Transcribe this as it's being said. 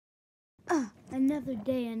Another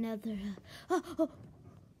day, another.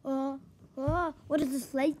 What is the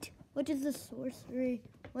slate? What is the sorcery?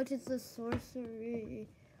 What is the sorcery?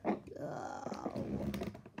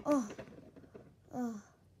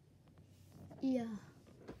 Yeah.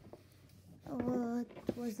 What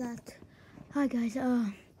was that? Hi guys.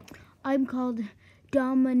 I'm called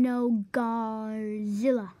Domino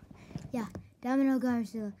Garzilla. Yeah, Domino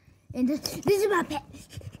Garzilla. And this is my pet.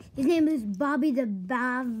 His name is Bobby the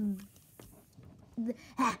Bob.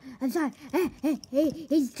 I'm sorry.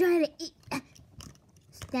 He's trying to eat.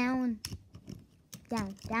 Down,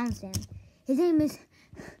 Stanley. His name is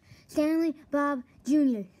Stanley Bob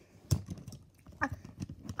Jr.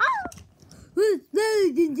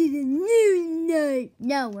 Into the moonlight.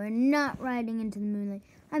 No, we're not riding into the moonlight.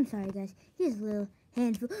 I'm sorry, guys. Here's a little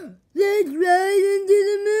handful. Let's ride into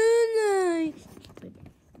the moonlight.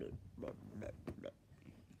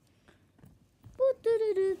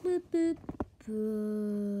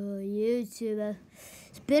 YouTuber.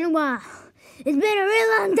 It's been a while. It's been a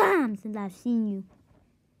real long time since I've seen you.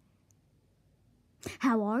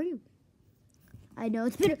 How are you? I know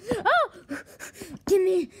it's been give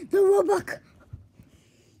me the Roblox.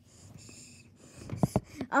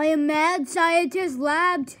 I am Mad Scientist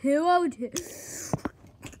Lab 202.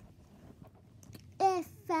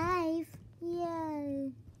 F5. Yeah.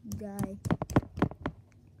 Die.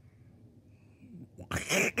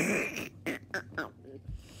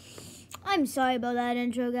 I'm sorry about that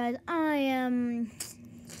intro, guys. I am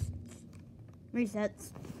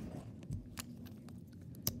resets.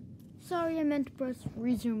 Sorry, I meant to press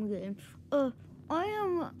resume game. I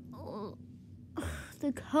am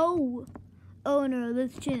the co-owner of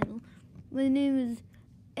this channel. My name is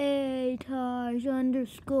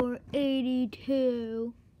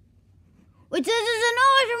Ataj_82, which is an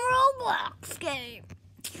awesome Roblox game.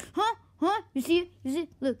 Huh? You see it? You see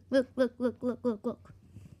it? Look.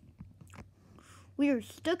 We are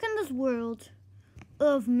stuck in this world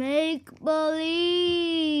of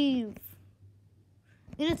make-believe.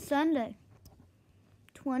 And it's Sunday,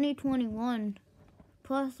 2021.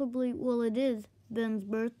 Possibly, well, it is Ben's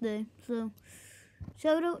birthday. So,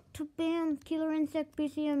 shout out to Ben, Killer Insect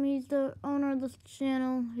PCM. He's the owner of this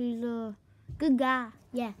channel. He's a good guy.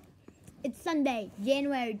 Yeah. It's Sunday,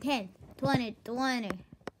 January 10th, 2020.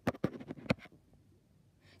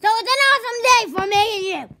 So it's an awesome day for me and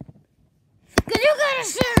you. Because you got to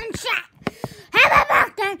share and chat. Have a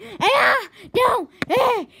birthday, and I don't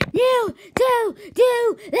want you to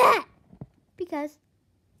do that. Because,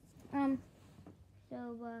 hey,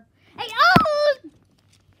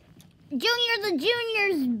 Junior the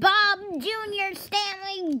Juniors, Bob Jr.,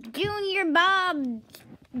 Stanley Jr., Bob,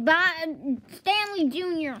 Stanley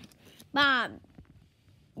Jr., Bob,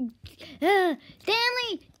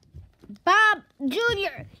 Stanley, Bob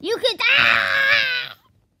Jr., you could,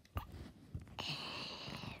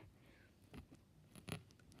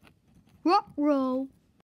 roll.